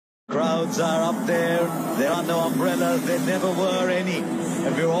clouds are up there. There are no umbrellas. There never were any.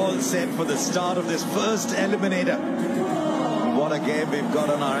 And we're all set for the start of this first eliminator. What a game we've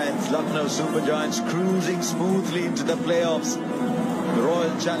got on our hands. Lucknow Super Giants cruising smoothly into the playoffs. The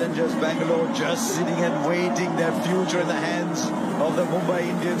Royal Challengers Bangalore just sitting and waiting, their future in the hands of the Mumbai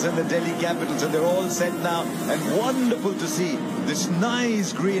Indians and the Delhi Capitals, and they're all set now. And wonderful to see this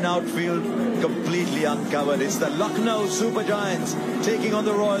nice green outfield completely uncovered. It's the Lucknow Super Giants taking on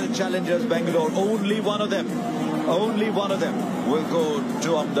the Royal Challengers Bangalore. Only one of them will go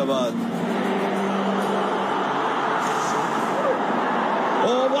to Ahmedabad.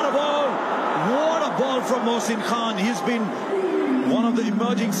 Oh, what a ball! What a ball from Mohsin Khan. He's been one of the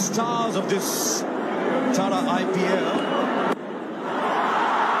emerging stars of this Tara IPL.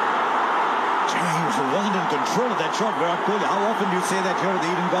 James wasn't in control of that shot. Virat Kohli. How often do you say that here at the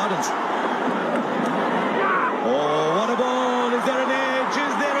Eden Gardens? Oh, what a ball! Is there an edge?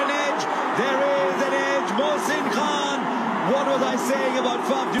 Is there an edge? There is an edge. Mohsin Khan. What was I saying about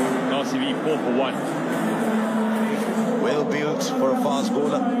Faf? RCB 4 for 1. Well built for a fast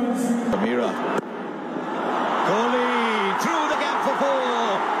bowler. Amira. Kohli through the gap for 4.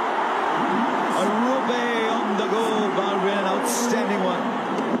 A Rupee on the go. Boundary, an outstanding one.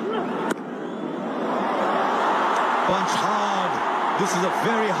 Punch hard. This is a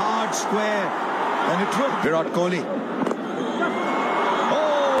very hard square. And it will. Virat Kohli.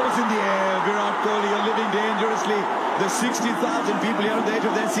 Oh, it's in the air. Virat Kohli, you're living dangerously. There's 60,000 people here on the edge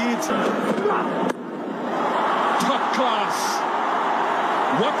of their seats. Top class.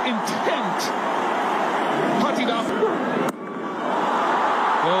 What intent. Patidar.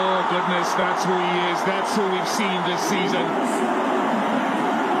 Oh goodness, that's who he is. That's who we've seen this season.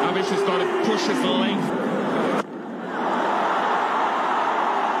 Avish has got to push his length.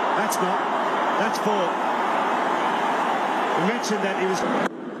 That's 4. We mentioned that he was...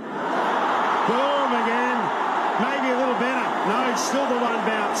 Boom again. Maybe a little better. No, it's still the one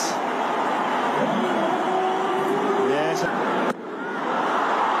bounce. Yes.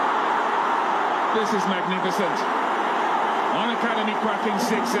 This is magnificent. On Academy cracking 6,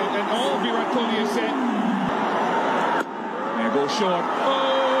 and all Virat Kohli has said. There goes short.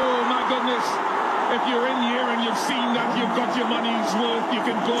 Oh my goodness. If you're in here and you've seen that, you've got your money's worth, you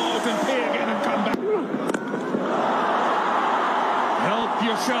can go out and pay again and come back. Help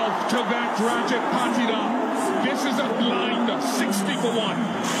yourself to that, Rajat Patidar. This is a blinder, 60 for 1.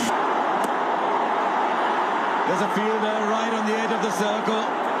 There's a fielder right on the edge of the circle.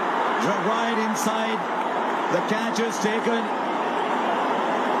 Right inside. The catch is taken.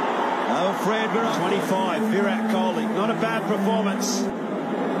 I'm afraid Virat. 25, Virat Kohli. Not a bad performance.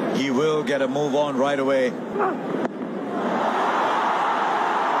 He will get a move on right away. Where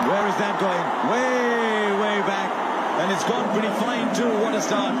is that going? Way back. And it's gone pretty fine too. What a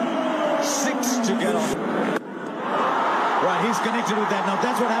start. 6 to get on. Right, he's connected with that. Now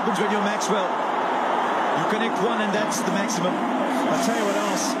that's what happens when you're Maxwell. You connect one and that's the maximum. I'll tell you what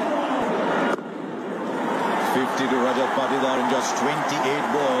else. 50 to Rajat Patidar in just 28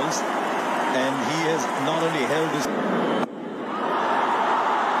 balls. And he has not only held this...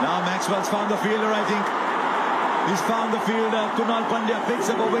 Now Maxwell's found the fielder, I think. He's found the fielder. Kunal Pandya picks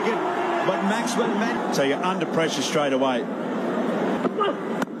up a wicket. But Maxwell meant... So you're under pressure straight away.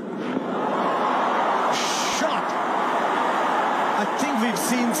 Shot! I think we've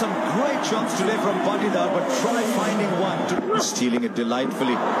seen some great shots today from Patidar, but try finding one. Stealing it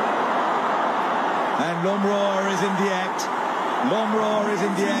delightfully. And Lomror is in the act. Lomror is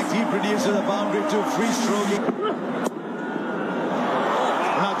in the act. He produces a boundary to free stroking.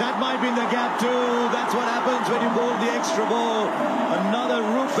 Now that might be in the gap too. That's what happens when you bowl the extra ball. Another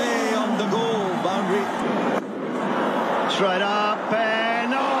Rupee on the goal. Boundary. Straight up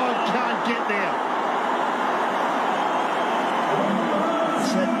and can't get there.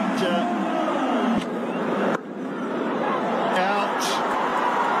 Out.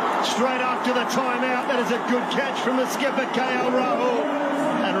 Straight after the timeout. That is a good catch from the skipper KL Rahul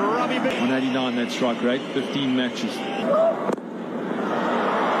and Ravi B. 189 that strike rate, 15 matches.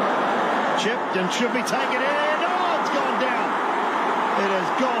 Chipped and should be taken in. Oh, it's gone down. It has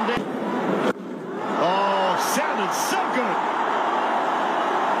gone down. Oh, sounded so good.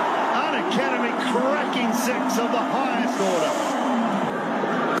 An Academy cracking 6 of the highest order.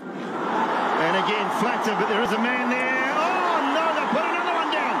 And again, flatter, but there is a man there. Oh, no, they put another one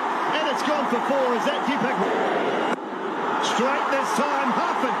down. And it's gone for 4. Is that Deepak? Straight this time,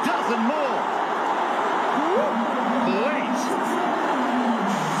 half a dozen more. Please.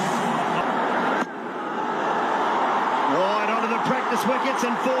 Right onto the practice wickets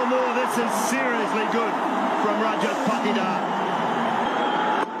and 4 more. This is seriously good from Rajat Patidar.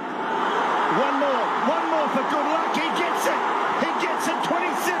 for good luck. He gets it. He gets it.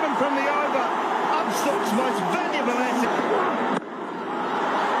 27 from the over. Upstock's most valuable asset.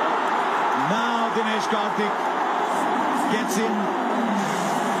 Now Dinesh Karthik gets in.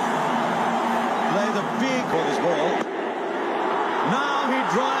 Play the big for this ball. Now he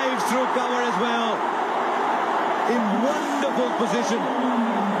drives through cover as well. In wonderful position.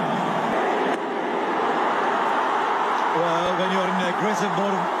 Well, when you're in an aggressive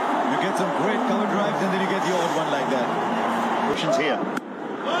mode, you get some great cover drives and then you get the odd one like that. Cushions here.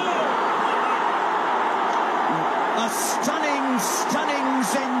 A stunning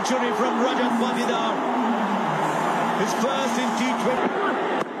century from Rajat Patidar. His first in T20.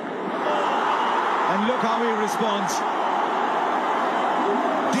 And look how he responds.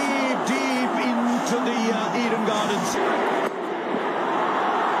 Deep into the Eden Gardens.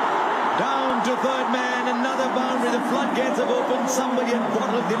 Down to third man, another boundary. The floodgates have opened. Somebody had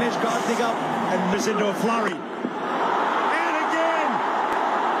bottled Dinesh Karthik up. And this into a flurry. And again!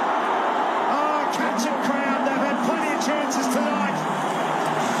 Oh, catch it crowd. They've had plenty of chances tonight.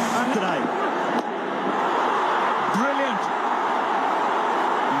 And today. Brilliant.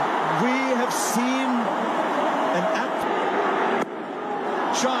 We have seen an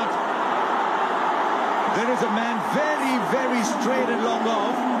shot. There is a man very straight and long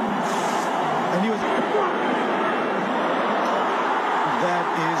off. And he was... That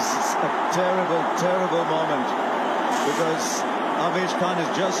is a terrible moment. Because Avesh Khan is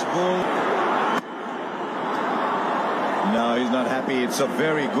just bowled. No, he's not happy. It's a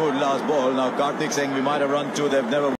very good last ball. Now Karthik saying we might have run two. They've never...